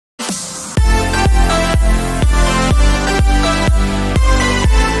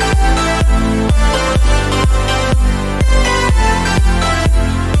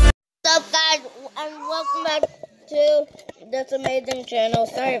Rhythm channel.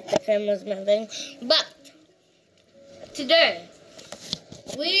 Sorry if the camera's moving. But today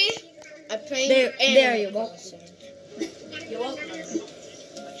we are playing There you go. You're welcome.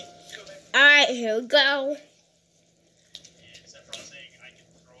 Alright, here we go.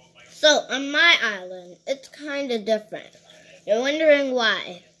 So on my island, it's kind of different. You're wondering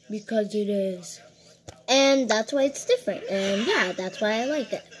why? Because it is. And that's why it's different. And yeah, that's why I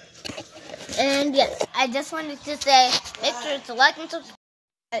like it. And yes, I just wanted to say, make sure to like and subscribe.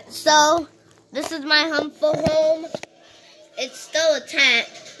 So, this is my humble home. It's still a tent,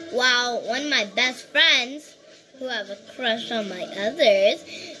 while one of my best friends, who have a crush on my others,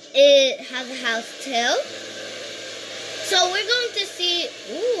 it has a house too. So we're going to see,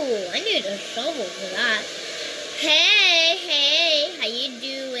 ooh, I need a shovel for that. Hey, how you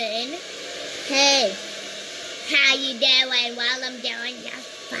doing? Hey, how you doing? Well, I'm doing just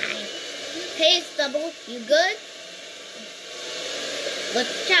fine. Hey, Stubble, you good?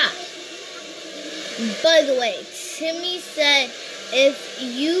 Let's chat. By the way, Timmy said if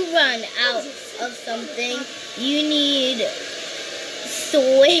you run out of something, you need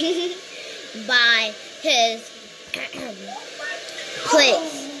swing by his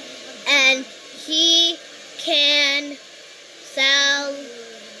place. And he can sell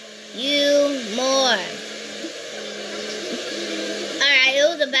you more. Alright, it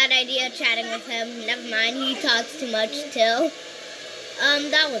was a bad idea chatting with him. Never mind, he talks too much too.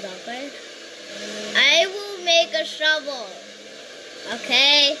 That was awkward. I will make a shovel.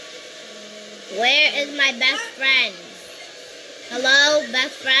 Okay? Where is my best friend? Hello,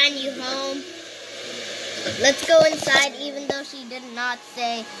 best friend, you home? Let's go inside, even though she did not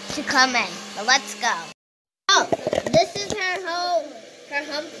say to come in. But let's go. Oh, this is her home. Her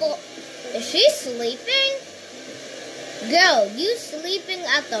humble. Is she sleeping? Girl, you sleeping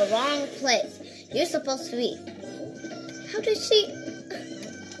at the wrong place. You're supposed to be. How did she?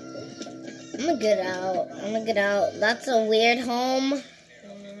 I'm gonna get out. That's a weird home.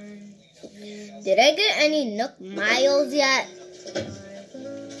 Did I get any Nook Miles yet?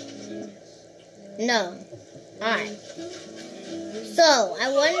 No. Alright. So,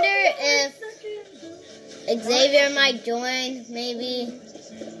 I wonder if Xavier might join, maybe.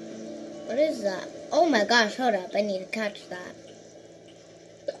 What is that? Oh my gosh, hold up. I need to catch that.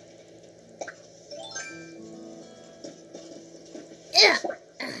 Yeah.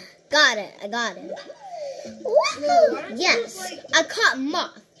 Got it. I got it. Woohoo! Yes. I caught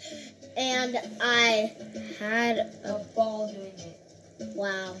moth. And I had a ball doing it.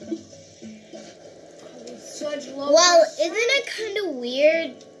 Wow. Well, Well, isn't it kind of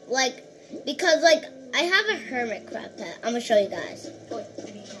weird? Like, because, like, I have a hermit crab pet. I'm going to show you guys.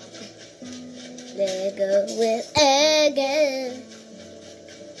 There go with again.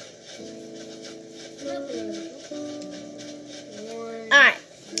 Alright.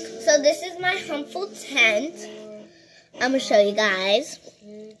 So this is my humble tent. I'm going to show you guys.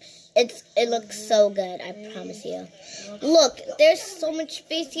 It looks so good, I promise you. Look, there's so much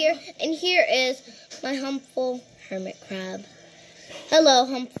space here. And here is my humble hermit crab. Hello,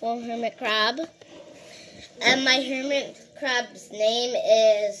 humble hermit crab. And my hermit crab's name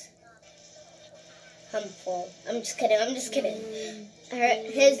is Humble. I'm just kidding.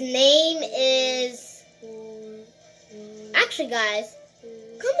 His name is... Actually, guys,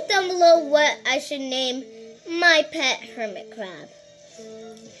 comment down below what I should name my pet hermit crab.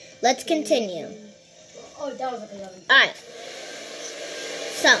 Let's continue. Oh, that was like 11. Alright.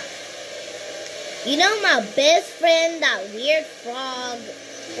 So, you know my best friend, that weird frog?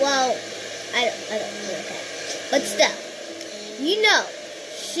 Well, I don't know, okay. But still, you know,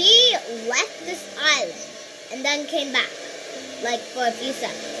 she left this island and then came back, like for a few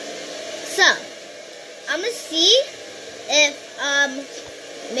seconds. So, I'm gonna see if,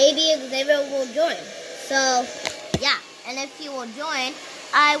 maybe Xavier will join. So, yeah, and if he will join,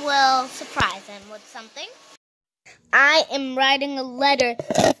 I will surprise him with something. I am writing a letter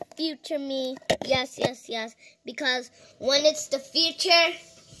to future me. Yes. Because when it's the future,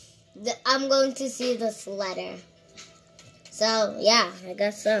 I'm going to see this letter. So, yeah, I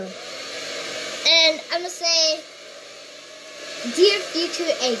guess so. And I'm going to say, dear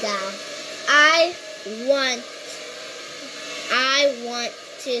future Agal, I want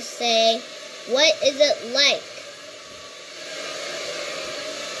to say, what is it like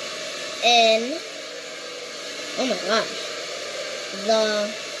in, oh my gosh,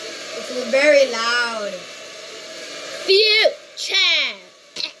 It's very loud. future.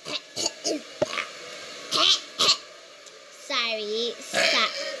 Sorry,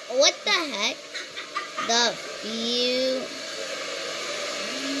 stop. What the heck?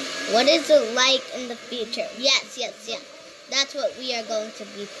 What is it like in the future? Yes. That's what we are going to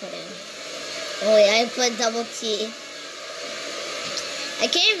be putting. Oh wait, I put double T. I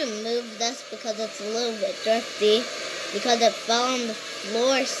can't even move this because it's a little bit drifty because it fell on the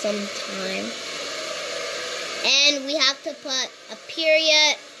floor sometime. And we have to put a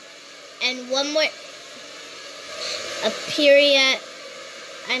period and one more. A period.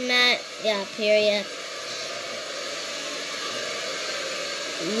 Period.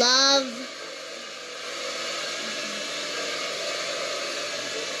 Love.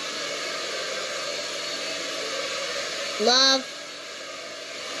 Love.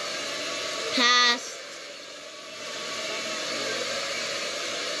 Past.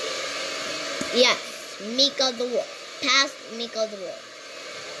 Yes, Miko the Wolf. Past Miko the Wolf.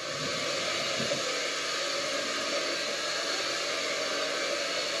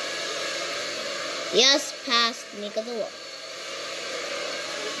 Yes, past Miko the Wolf.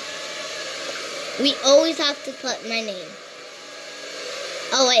 We always have to put my name.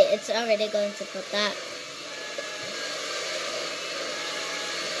 Oh wait, it's already going to put that.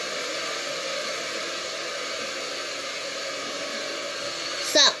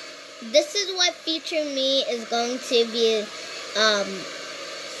 So, this is what Feature Me is going to be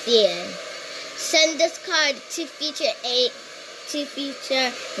seeing. Send this card to Feature 8 to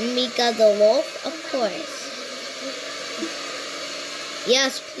feature Mika the Wolf, of course.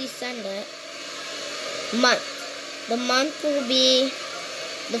 Yes, please send it. Month. The month will be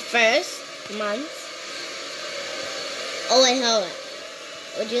the first month. Oh wait, hold on.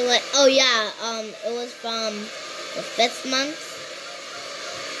 Would you like? Oh yeah. It was from the 5th month.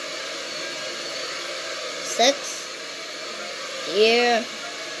 6th year.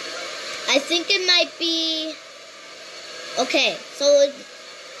 I think it might be. Okay, so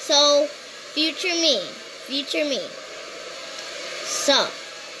Future Me. So,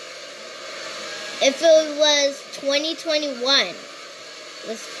 if it was 2021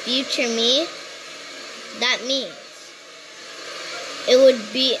 with Future Me, that means it would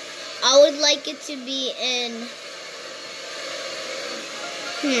be, I would like it to be in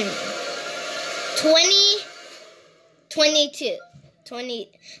 2022.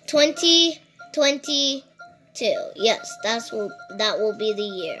 2022. Yes, that will be the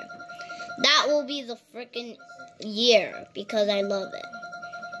year. That will be the freaking year because I love it.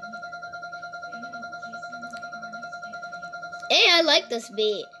 Hey, I like this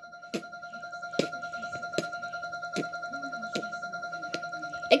beat.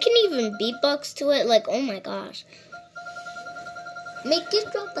 I can even beatbox to it. Like, oh my gosh. Make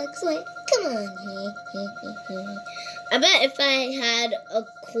it drop like sweat. Come on. I bet if I had a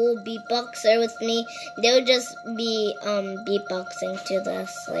cool beatboxer with me, they would just be beatboxing to this.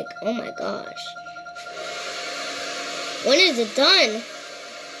 Like, oh my gosh. When is it done?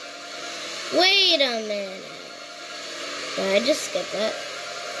 Wait a minute. Did I just skip it?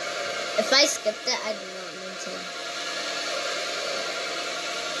 If I skipped it, I did not mean to.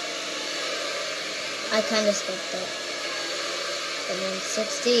 I kind of skipped it. And then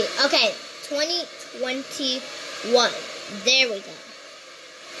 60. Okay, 2021. There we go.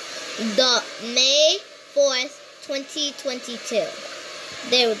 The May 4th, 2022.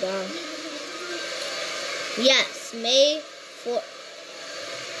 There we go. Yes, May 4th.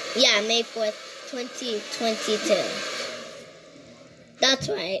 Yeah, May 4th, 2022. That's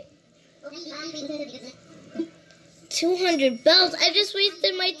right. 200 bells. I just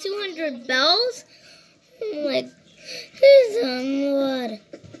wasted my 200 bells. I'm like, here's some wood.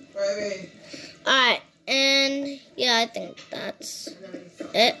 Alright, and yeah, I think that's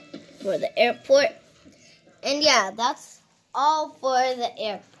it for the airport. And yeah, that's all for the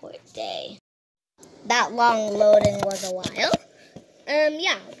airport day. That long loading was a while.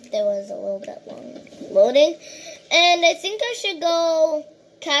 Yeah, there was a little bit long loading. And I think I should go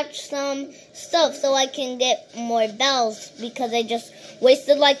catch some stuff so I can get more bells because I just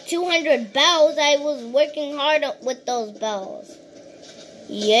wasted like 200 bells. I was working hard with those bells.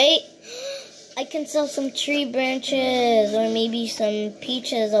 Yay. I can sell some tree branches or maybe some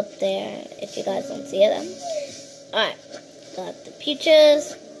peaches up there if you guys don't see them. Alright, got the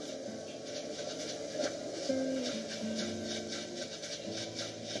peaches.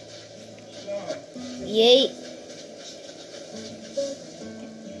 Yay.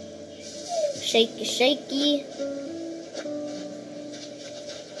 Shaky, shaky.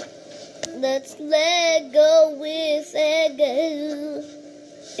 Let's let go with Ego.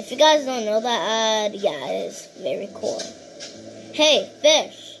 If you guys don't know that ad, yeah, it is very cool. Hey,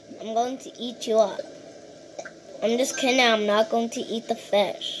 fish, I'm going to eat you up. I'm just kidding, I'm not going to eat the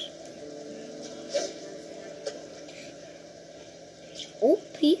fish. Oh,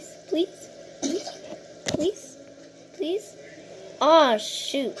 please, please, please, please, please. Oh,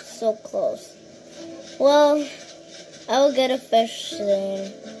 shoot. So close. Well, I will get a fish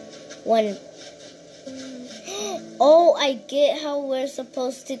soon. Oh, I get how we're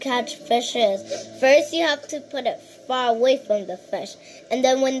supposed to catch fishes. First, you have to put it far away from the fish. And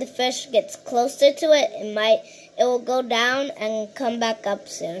then when the fish gets closer to it, it will go down and come back up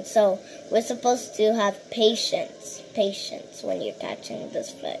soon. So we're supposed to have patience when you're catching this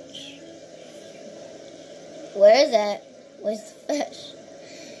fish. Where is it? Where's the fish?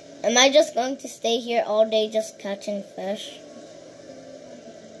 Am I just going to stay here all day just catching fish?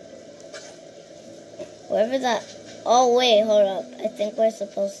 Wherever that... Oh, wait, hold up. I think we're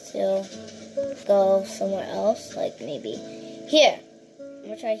supposed to go somewhere else. Like, maybe here. I'm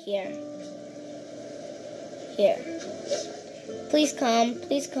gonna try here. Here. Please come.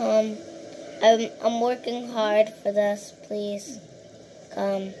 Please come. I'm working hard for this. Please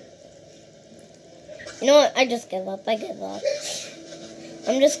come. You know what? I just give up. I give up.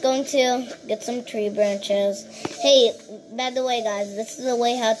 I'm just going to get some tree branches. Hey, by the way, guys, this is the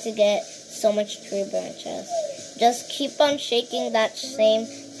way how to get so much tree branches. Just keep on shaking that same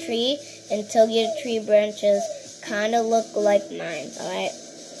tree until your tree branches kind of look like mine, alright?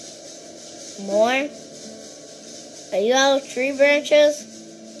 More? Are you out of tree branches?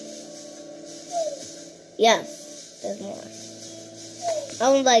 Yes, there's more.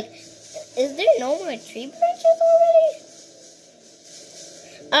 I was like, is there no more tree branches already?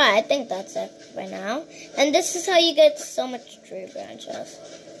 Alright, I think that's it for now. And this is how you get so much tree branches.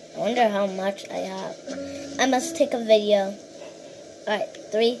 I wonder how much I have. I must take a video. Alright,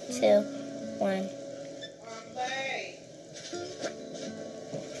 3, 2, 1.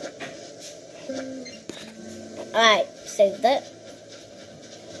 Alright, saved it.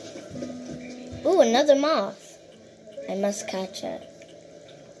 Ooh, another moth. I must catch it.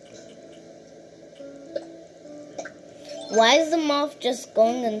 Why is the moth just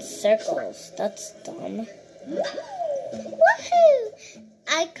going in circles? That's dumb. Woohoo!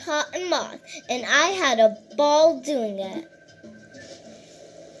 I caught a moth, and I had a ball doing it.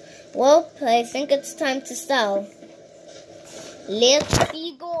 Well, I think it's time to sell. Let's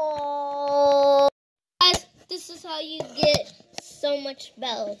go! Guys, this is how you get so much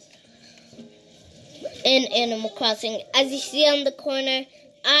bells in Animal Crossing. As you see on the corner,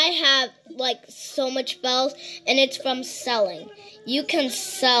 I have like so much bells, and it's from selling. You can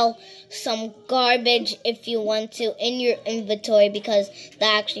sell some garbage if you want to in your inventory because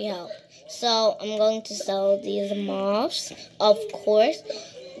that actually helps. So I'm going to sell these moths, of course,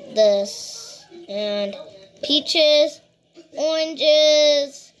 this and peaches,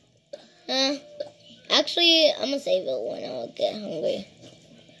 oranges. Actually, I'm gonna save it when I get hungry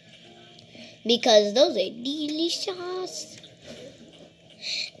because those are delicious.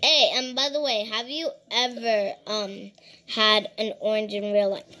 Hey, and by the way, have you ever had an orange in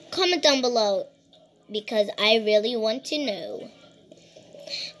real life? Comment down below because I really want to know.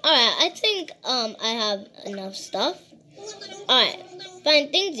 Alright, I think I have enough stuff. Alright,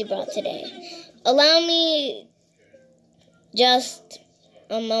 fine things you brought today. Allow me just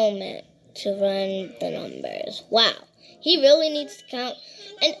a moment to run the numbers. Wow, he really needs to count.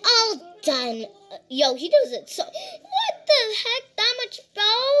 And all done. Yo, he does it so... What the heck? That much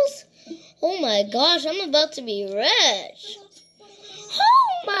bells? Oh my gosh, I'm about to be rich.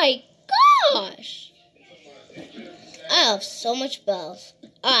 Oh my gosh. I have so much bells.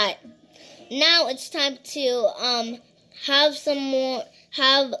 Alright. Now it's time to have some more,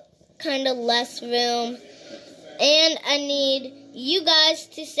 have kind of less room. And I need you guys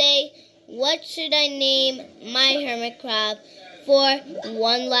to say, what should I name my hermit crab for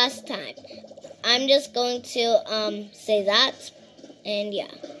one last time? I'm just going to say that, and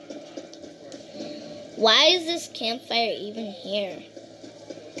yeah. Why is this campfire even here?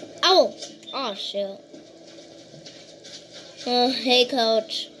 Oh shoot. Hey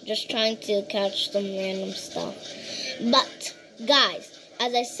coach, just trying to catch some random stuff. But guys,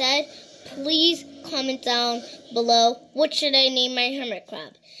 as I said, please comment down below what should I name my hermit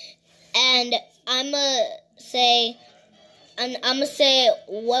crab. And I'ma say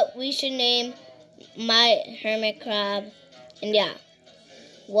what we should name my hermit crab, and yeah,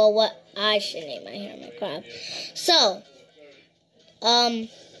 well, what I should name my hermit crab. So,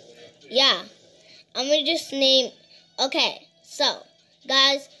 yeah, I'm gonna just name. Okay, so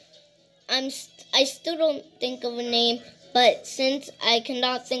guys, I still don't think of a name, but since I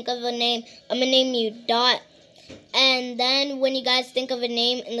cannot think of a name, I'm gonna name you Dot. And then when you guys think of a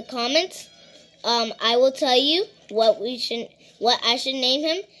name in the comments, I will tell you what I should name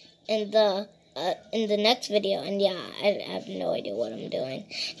him in the next video. And yeah, I have no idea what I'm doing,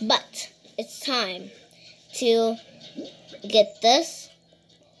 but it's time to get this,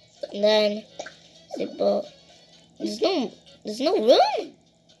 and then simple. There's no room.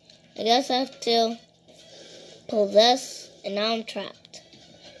 I guess I have to pull this, and now I'm trapped.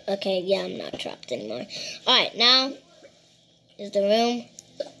 Okay, yeah, I'm not trapped anymore. Alright, now is the room.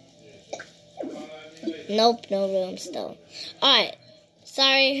 Nope, no room still. Alright,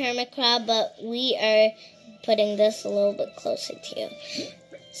 sorry, Hermit Crab, but we are putting this a little bit closer to you.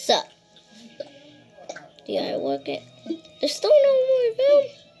 So, do I work it? There's still no more room.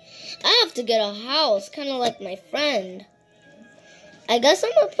 I have to get a house, kind of like my friend. I guess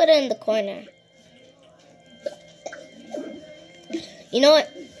I'm gonna put it in the corner. You know what?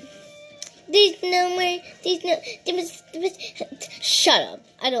 There's no more. Shut up.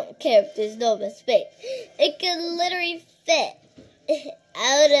 I don't care if there's no more space. It can literally fit.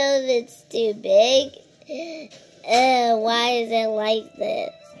 I don't know if it's too big. Why is it like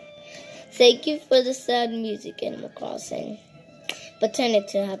this? Thank you for the sad music, Animal Crossing. But turn it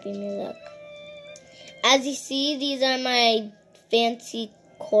to happy music. As you see, these are my fancy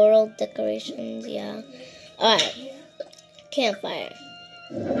coral decorations. Yeah. Alright. Campfire.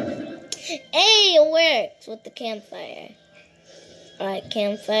 Hey, it worked with the campfire. Alright,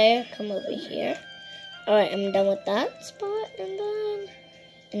 campfire, come over here. Alright, I'm done with that spot, and then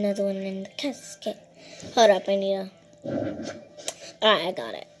another one in the casket. Hold up, I need a... Alright, I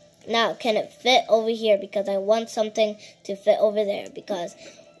got it. Now, can it fit over here? Because I want something to fit over there. Because,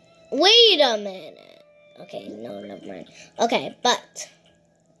 wait a minute. Okay, no, never mind. Okay, but...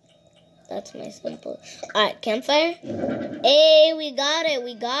 That's my simple. Alright, campfire. Hey, we got it.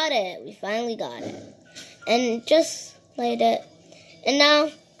 We got it. We finally got it. And just light it. And now,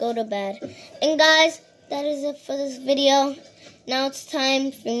 go to bed. And guys, that is it for this video. Now it's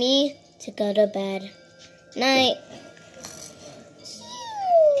time for me to go to bed. Night.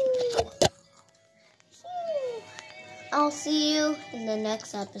 I'll see you in the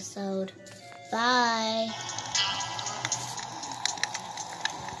next episode. Bye.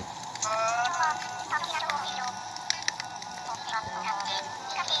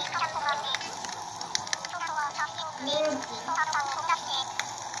 Thank you.